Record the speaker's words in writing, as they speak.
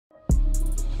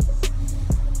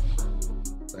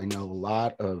I know a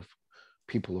lot of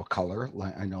people of color.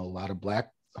 I know a lot of Black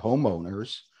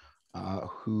homeowners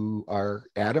who are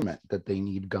adamant that they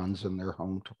need guns in their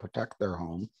home to protect their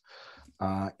home.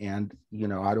 And, you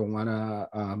know, I don't want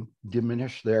to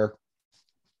diminish their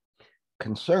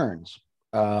concerns.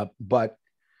 But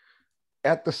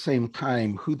at the same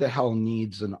time, who the hell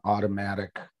needs an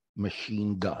automatic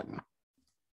machine gun?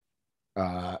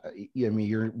 I mean,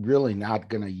 you're really not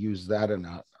going to use that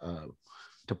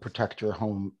to protect your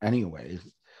home anyway.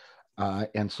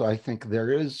 And so I think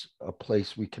there is a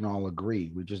place we can all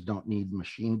agree. We just don't need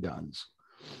machine guns.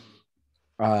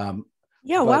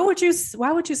 Yeah, why would you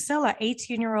sell an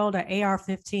 18-year-old an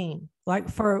AR-15? Like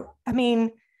I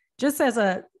mean, just as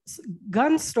a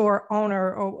gun store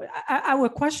owner, or I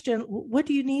would question, what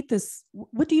do you need this?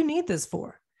 What do you need this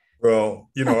for? Well,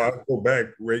 you know, I'll go back,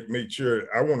 make sure,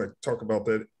 I want to talk about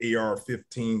that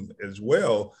AR-15 as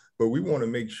well, but we want to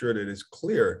make sure that it's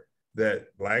clear that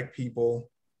Black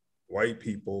people, white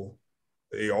people,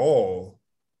 they all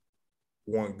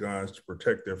want guns to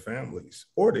protect their families,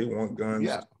 or they want guns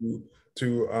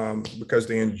to because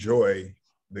they enjoy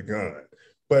the gun.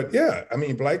 But yeah, I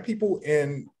mean, Black people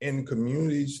in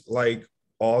communities like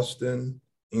Austin,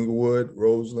 Inglewood,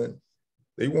 Roseland,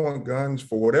 they want guns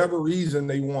for whatever reason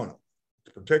they want them,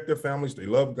 to protect their families. They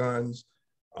love guns,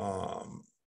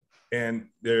 and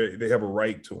they have a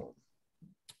right to them.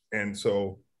 And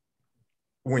so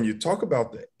when you talk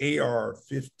about the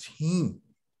AR-15,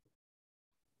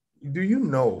 do you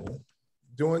know,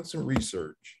 doing some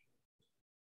research,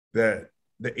 that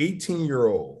the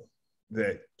 18-year-old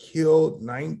that killed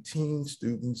 19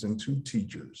 students and 2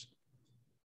 teachers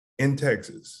in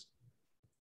Texas,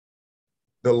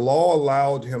 the law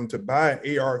allowed him to buy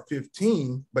an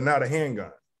AR-15, but not a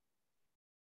handgun.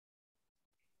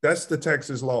 That's the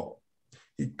Texas law.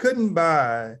 He couldn't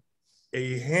buy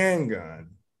a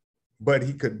handgun, but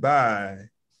he could buy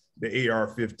the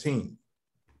AR-15.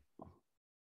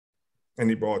 And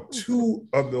he bought 2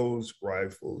 of those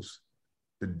rifles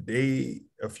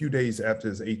a few days after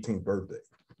his 18th birthday.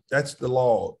 That's the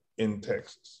law in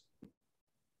Texas.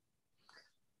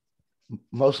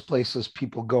 Most places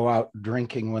people go out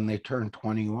drinking when they turn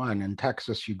 21. In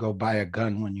Texas, you go buy a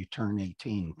gun when you turn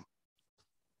 18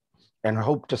 and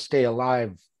hope to stay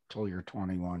alive till you're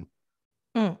 21.